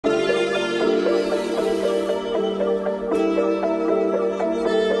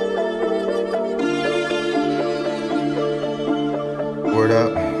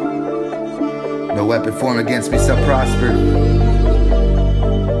weapon formed against me shall prosper.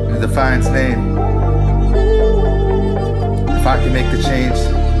 In the Defiant's name. If I can make the change,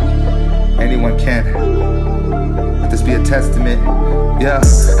 anyone can. Let this be a testament. Yeah,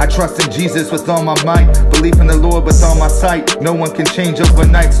 I trust in Jesus with all my might, belief in the Lord with all my sight. No one can change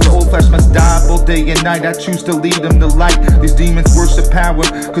overnight, so the old flesh must die both day and night. I choose to lead them to light. These demons worship power,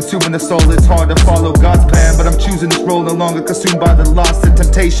 consuming the soul. It's hard to follow God's plan, but I'm choosing this role, no longer consumed by the lust and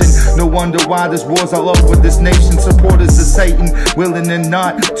temptation. No wonder why there's wars all over this nation. Supporters of Satan, willing and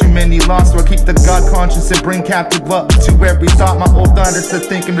not. Too many lost, so I keep the God conscience and bring captive up to every thought. My old thought is to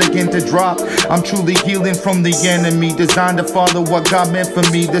think and begin to drop. I'm truly healing from the enemy, designed to follow what God meant for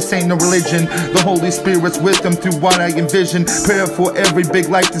me. This ain't no religion. The Holy Spirit's wisdom through what I envision. Prayer for every big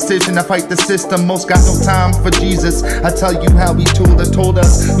life decision. I fight the system. Most got no time for Jesus. I tell you how he told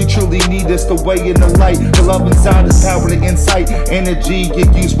us. You truly need us, the way in the light. The love inside is power, the insight. Energy, get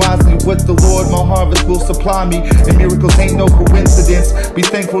used wisely with the Lord. My harvest will supply me. And miracles ain't no coincidence. Be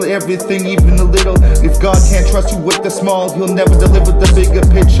thankful for everything, even a little. If God can't trust you with the small, he'll never deliver the bigger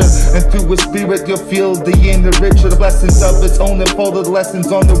picture. And through his spirit, you'll feel the inner richer. The blessings of its own and follow the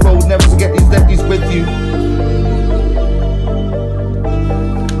lessons on the road. Never forget that he's with you.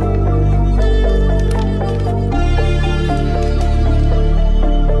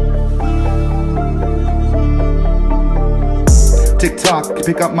 TikTok,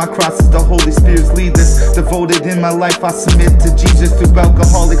 pick up my cross as the Holy Spirit's lead this. Devoted in my life, I submit to Jesus through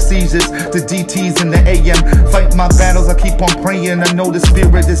alcoholic seizures, to DTs in the AM. Fight my battles, I keep on praying. I know the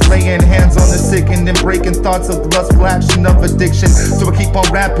Spirit is laying hands on the sick and then breaking thoughts of lustful action of addiction. So I keep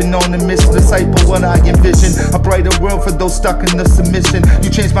on rapping on the mission, disciple what I envision. A brighter world for those stuck in the submission.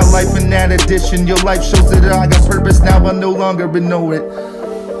 You changed my life in that addition. Your life shows that I got purpose now, I no longer know it.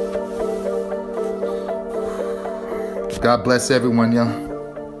 God bless everyone, y'all.